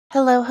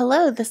Hello,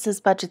 hello. This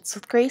is Budgets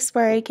with Grace,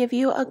 where I give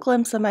you a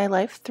glimpse of my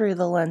life through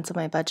the lens of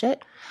my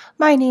budget.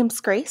 My name's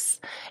Grace.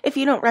 If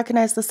you don't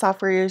recognize the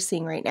software you're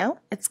seeing right now,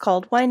 it's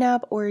called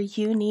YNAB or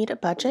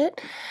YNAB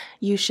Budget.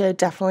 You should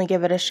definitely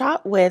give it a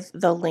shot with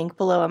the link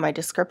below in my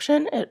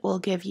description. It will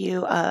give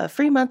you a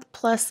free month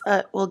plus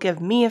will give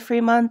me a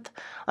free month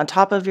on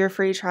top of your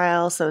free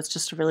trial, so it's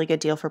just a really good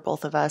deal for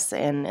both of us,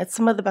 and it's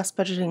some of the best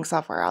budgeting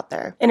software out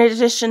there. In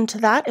addition to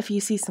that, if you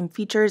see some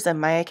features in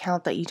my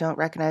account that you don't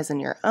recognize in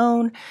your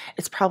own,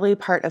 it's probably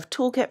part of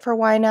Toolkit for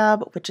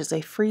YNAB, which is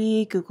a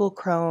free Google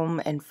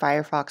Chrome and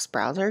Firefox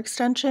browser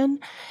extension,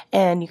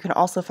 and you can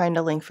also find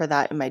a link for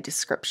that in my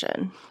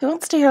description. Who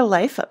wants to hear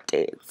life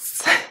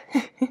updates?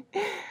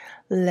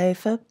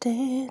 Life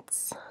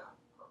updates.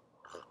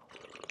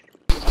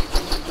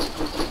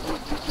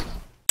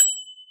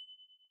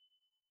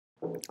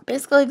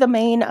 Basically, the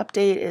main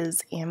update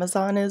is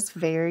Amazon is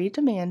very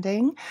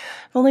demanding.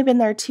 I've only been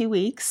there 2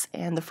 weeks,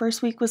 and the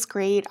first week was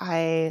great.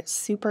 I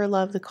super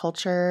love the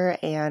culture,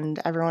 and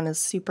everyone is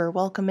super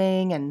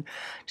welcoming and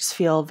just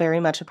feel very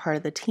much a part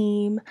of the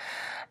team.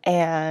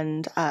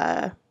 And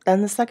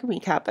then the second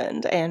week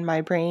happened, and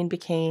my brain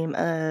became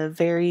a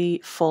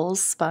very full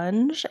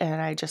sponge,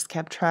 and I just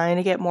kept trying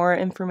to get more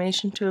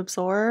information to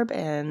absorb,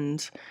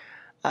 and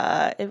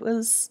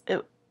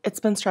it's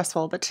been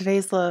stressful, but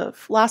today's the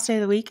last day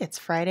of the week. It's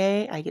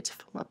Friday. I get to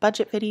film a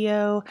budget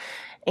video,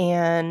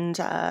 and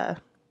I'm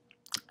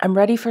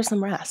ready for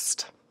some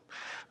rest.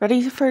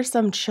 Ready for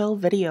some chill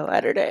video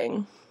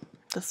editing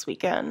this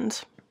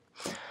weekend.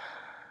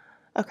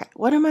 Okay,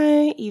 what am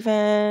I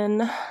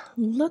even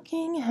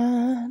looking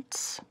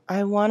at?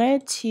 I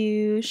wanted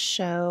to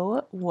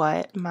show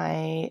what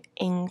my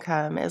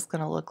income is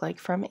going to look like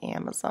from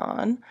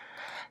Amazon.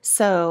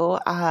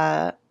 So,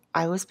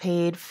 I was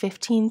paid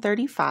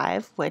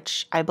 $15.35,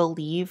 which I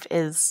believe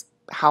is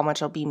how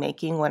much I'll be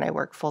making when I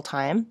work full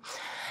time.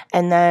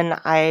 And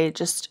then I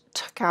just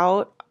took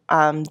out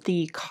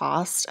the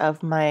cost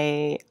of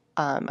my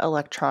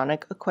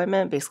electronic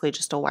equipment, basically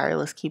just a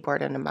wireless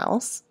keyboard and a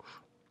mouse,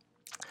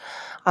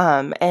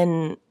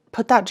 and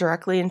put that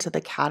directly into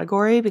the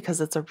category because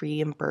it's a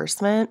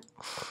reimbursement.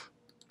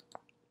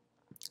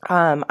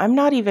 I'm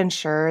not even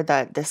sure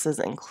that this is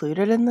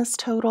included in this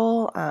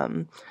total,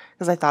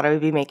 because I thought I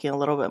would be making a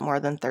little bit more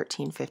than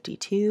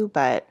 $13.52,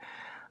 but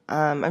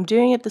I'm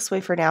doing it this way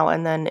for now,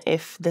 and then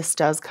if this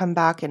does come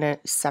back in a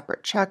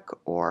separate check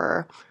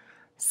or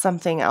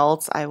something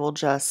else, I will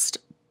just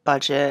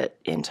budget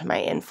into my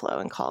inflow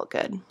and call it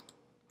good.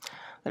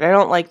 But I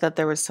don't like that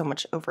there was so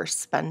much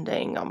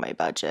overspending on my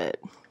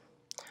budget.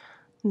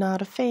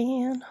 Not a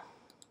fan.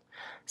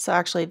 So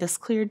actually this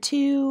cleared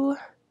too.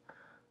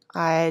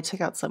 I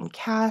took out some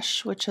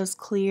cash, which has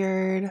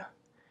cleared,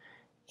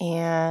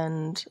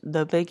 and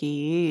the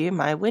biggie,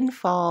 my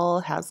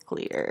windfall, has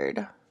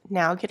cleared.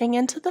 Now getting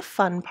into the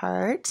fun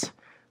part.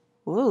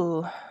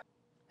 Ooh.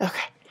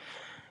 Okay,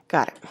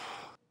 got it.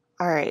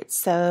 All right,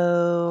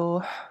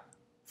 so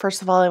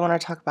first of all, I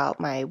want to talk about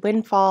my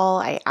windfall.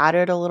 I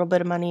added a little bit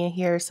of money in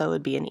here, so it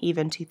would be an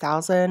even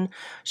 $2,000,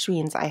 which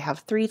means I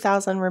have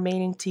 $3,000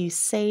 remaining to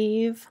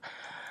save.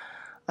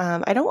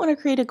 I don't want to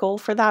create a goal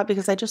for that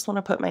because I just want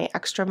to put my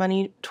extra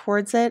money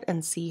towards it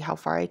and see how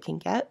far I can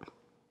get.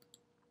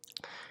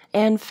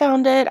 And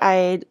found it.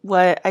 I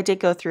did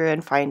go through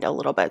and find a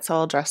little bit, so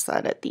I'll address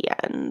that at the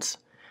end.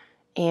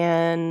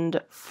 And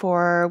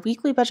for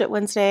Weekly Budget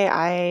Wednesday,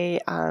 I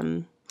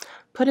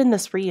put in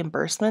this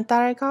reimbursement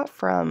that I got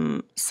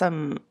from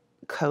some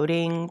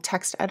coding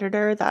text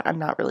editor that I'm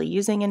not really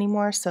using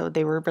anymore, so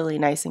they were really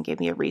nice and gave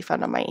me a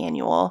refund on my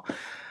annual.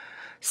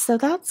 So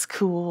that's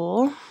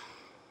cool.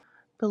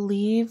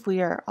 Believe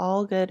we are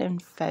all good in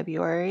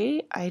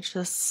February. I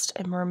just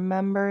am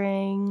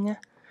remembering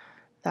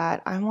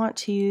that I want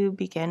to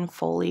begin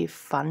fully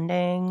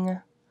funding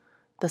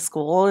the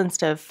school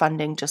instead of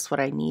funding just what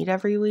I need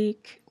every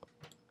week.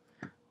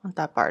 I want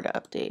that bar to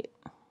update.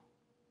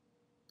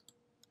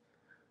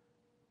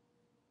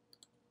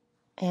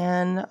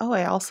 And oh,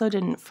 I also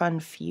didn't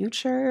fund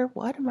future.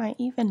 What am I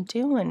even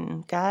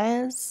doing,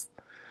 guys?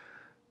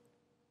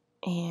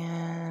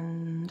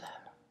 And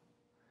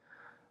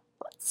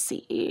let's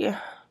see.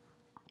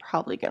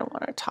 Probably gonna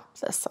want to top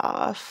this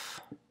off.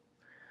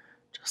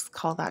 Just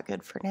call that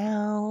good for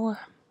now.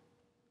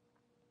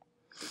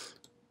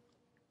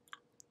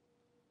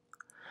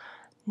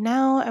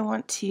 Now I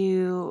want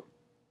to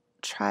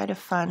try to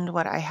fund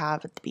what I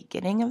have at the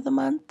beginning of the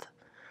month.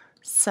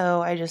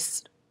 So I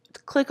just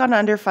click on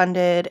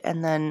underfunded,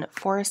 and then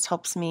Forrest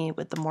helps me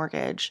with the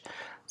mortgage.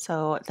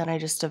 So then I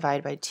just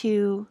divide by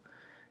 2.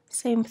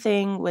 Same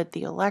thing with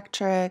the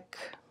electric.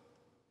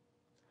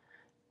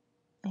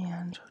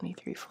 And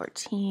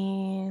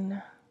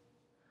 2314,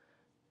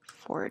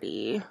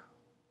 40.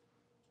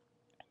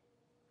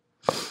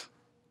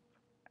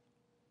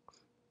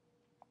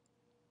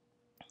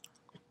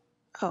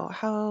 Oh,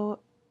 how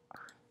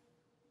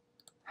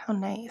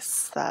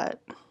nice that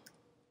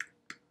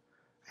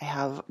I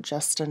have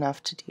just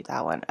enough to do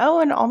that one. Oh,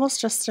 and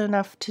almost just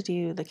enough to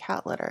do the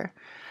cat litter.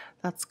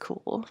 That's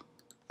cool.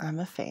 I'm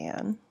a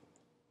fan.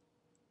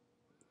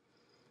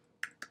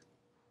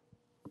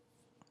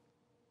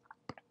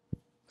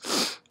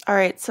 All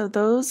right, so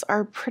those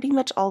are pretty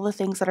much all the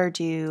things that are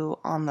due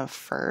on the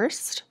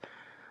 1st.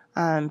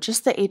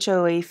 Just the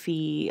HOA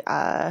fee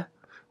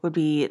would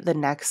be the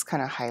next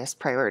kind of highest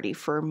priority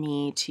for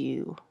me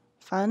to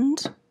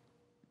fund.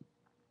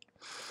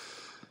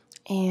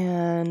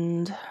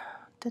 And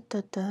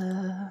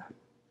where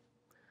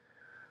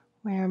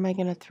am I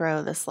going to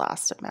throw this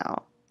last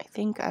amount? I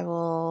think I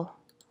will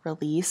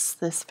release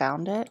this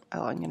Found It.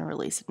 Oh, I'm going to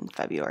release it in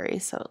February,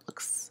 so it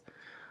looks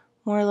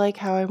more like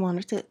how I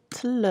wanted it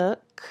to look.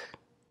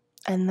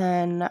 And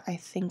then I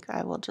think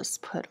I will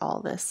just put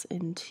all this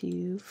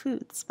into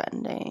food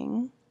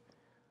spending.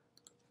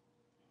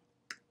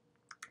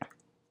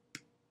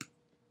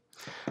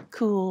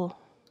 Cool.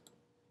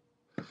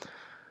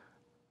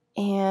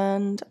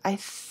 And I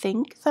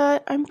think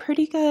that I'm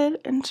pretty good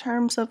in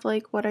terms of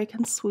like what I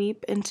can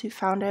sweep into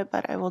Found It,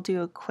 but I will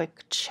do a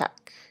quick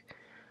check.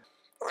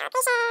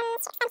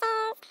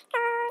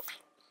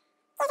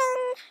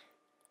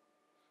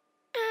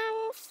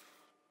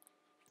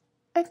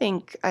 I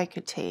think I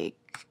could take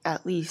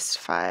at least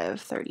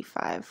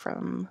 $535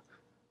 from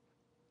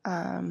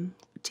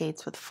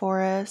Dates with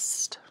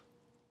Forest.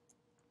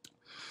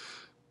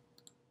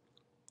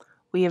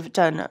 We have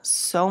done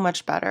so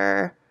much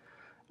better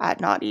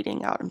at not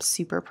eating out. I'm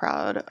super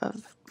proud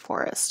of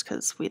Forrest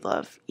because we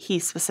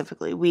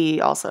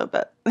also,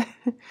 but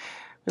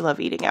we love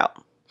eating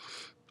out.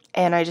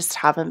 And I just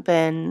haven't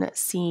been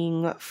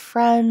seeing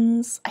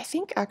friends. I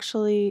think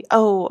actually,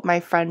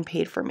 my friend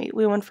paid for me.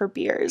 We went for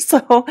beers,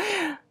 so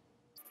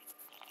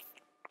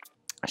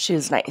she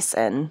was nice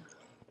and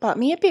bought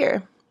me a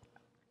beer.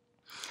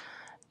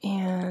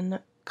 And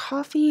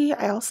coffee,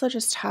 I also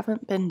just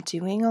haven't been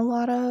doing a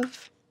lot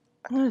of.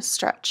 I'm going to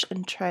stretch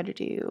and try to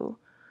do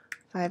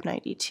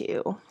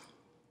 $5.92.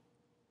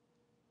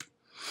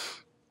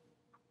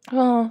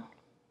 Well,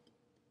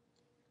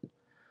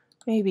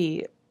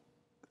 maybe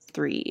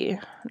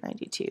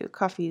 $3.92.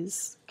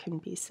 Coffees can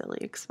be silly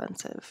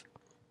expensive.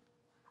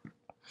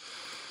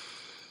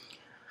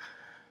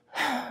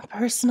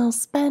 Personal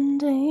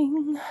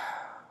spending.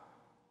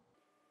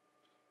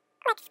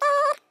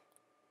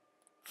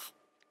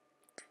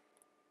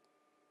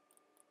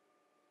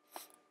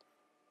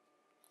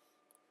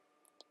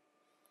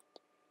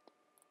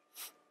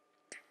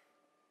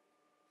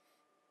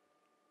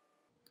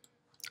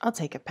 I'll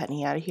take a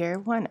penny out of here.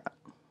 Why not?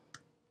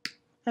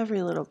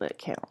 Every little bit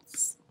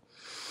counts.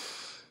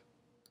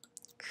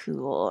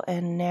 Cool.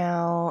 And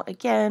now,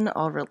 again,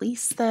 I'll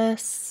release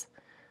this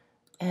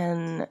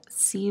and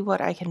see what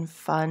I can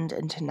fund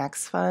into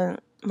next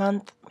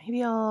month.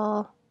 Maybe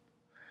I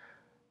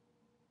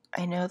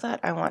know that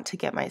I want to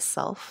get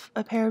myself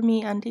a pair of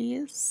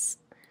MeUndies.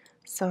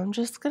 So I'm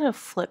just going to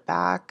flip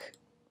back.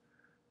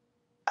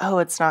 Oh,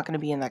 it's not going to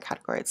be in that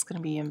category. It's going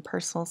to be in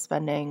personal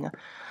spending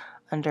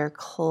under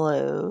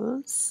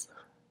clothes.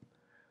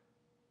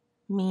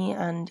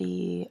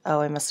 MeUndie. Oh,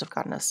 I must have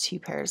gotten us 2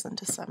 pairs in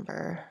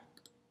December.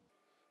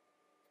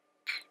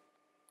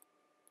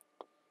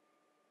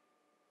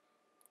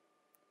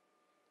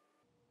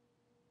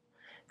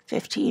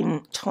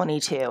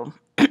 $15.22.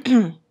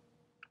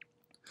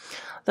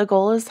 The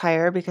goal is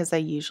higher because I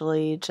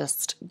usually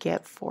just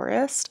get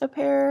Forest a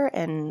pair,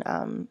 and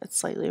it's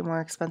slightly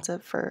more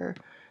expensive for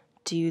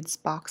dudes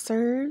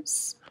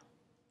boxers.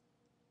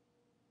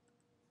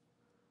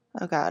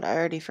 Oh god, I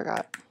already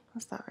forgot.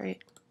 Was that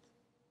right?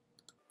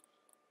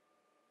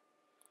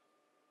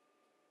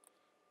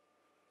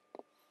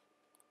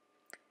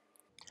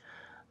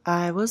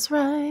 I was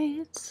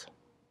right.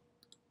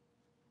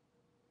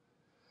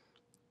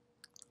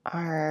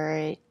 All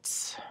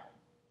right.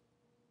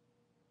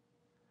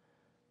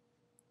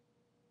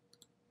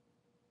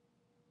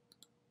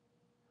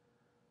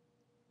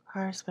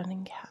 Car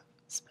spending, cap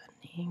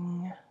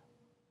spending.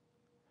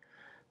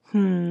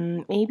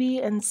 Maybe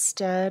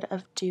instead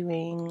of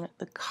doing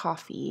the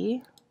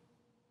coffee,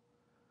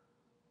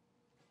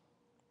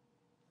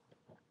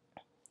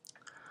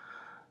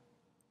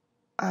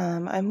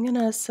 I'm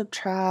gonna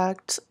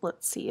subtract,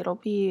 let's see, it'll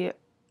be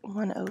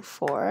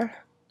 104.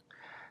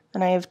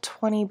 Then I have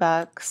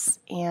 $20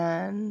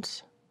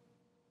 and,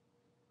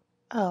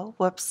 oh,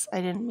 whoops,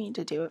 I didn't mean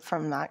to do it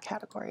from that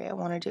category. I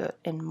want to do it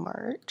in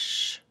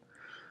March.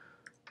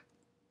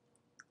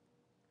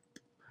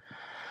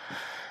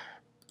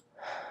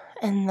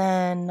 And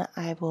then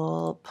I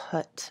will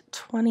put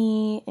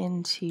 20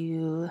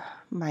 into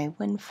my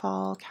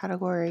windfall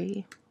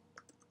category.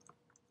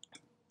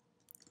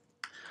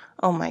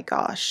 Oh my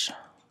gosh.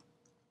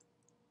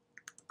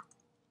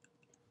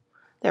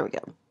 There we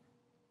go.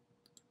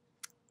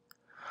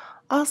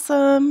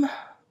 Awesome.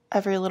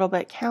 Every little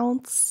bit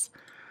counts.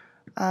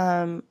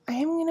 I am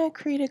going to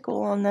create a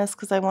goal on this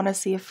because I want to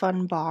see a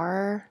fun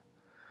bar.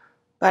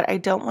 But I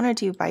don't want to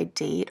do by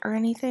date or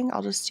anything.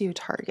 I'll just do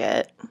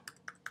Target.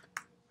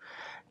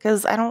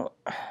 Because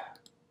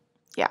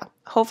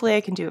hopefully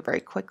I can do it very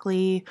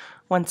quickly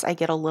once I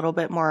get a little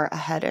bit more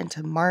ahead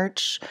into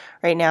March.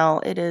 Right now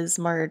it is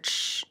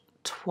March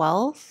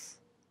 12th.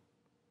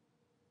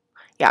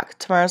 Yeah,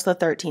 tomorrow's the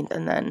 13th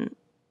and then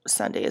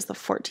Sunday is the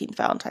 14th,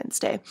 Valentine's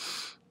Day.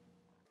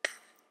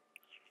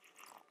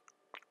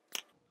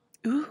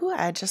 Ooh,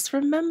 I just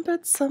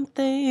remembered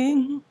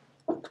something.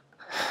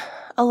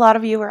 A lot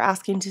of you were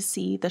asking to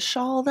see the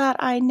shawl that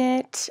I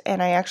knit,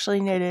 and I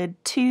actually knitted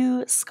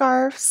 2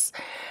 scarves.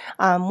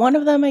 One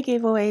of them I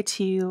gave away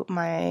to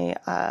my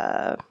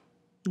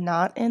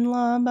not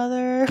in-law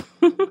mother.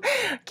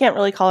 Can't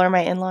really call her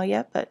my in-law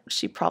yet, but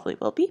she probably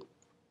will be.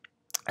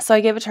 So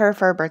I gave it to her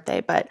for her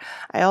birthday, but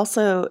I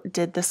also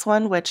did this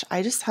one, which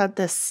I just had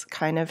this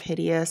kind of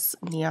hideous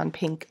neon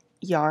pink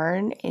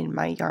yarn in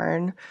my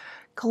yarn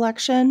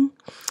collection.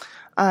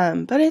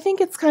 But I think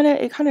it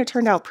kind of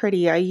turned out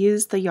pretty. I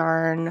used the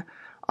yarn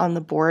on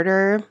the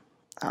border.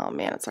 Oh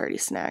man, it's already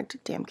snagged.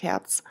 Damn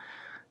cats.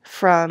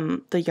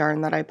 From the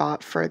yarn that I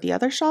bought for the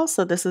other shawl.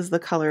 So this is the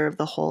color of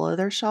the whole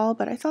other shawl,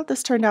 but I thought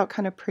this turned out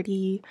kind of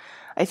pretty.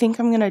 I think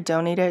I'm going to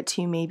donate it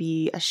to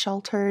maybe a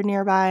shelter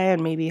nearby,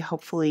 and maybe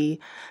hopefully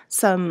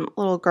some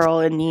little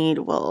girl in need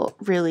will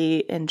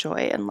really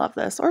enjoy and love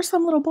this, or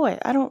some little boy.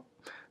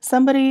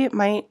 Somebody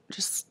might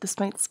this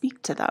might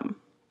speak to them.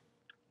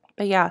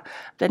 But yeah,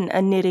 I've been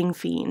a knitting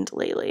fiend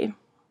lately.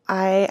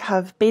 I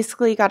have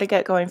basically got to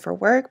get going for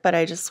work, but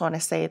I just want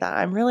to say that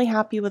I'm really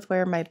happy with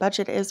where my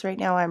budget is right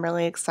now. I'm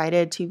really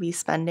excited to be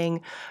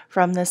spending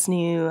from this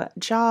new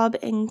job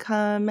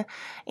income,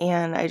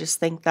 and I just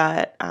think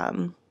that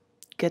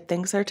good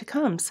things are to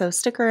come. So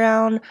stick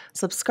around,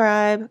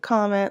 subscribe,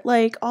 comment,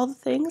 like, all the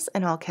things,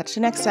 and I'll catch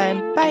you next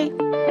time.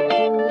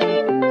 Bye!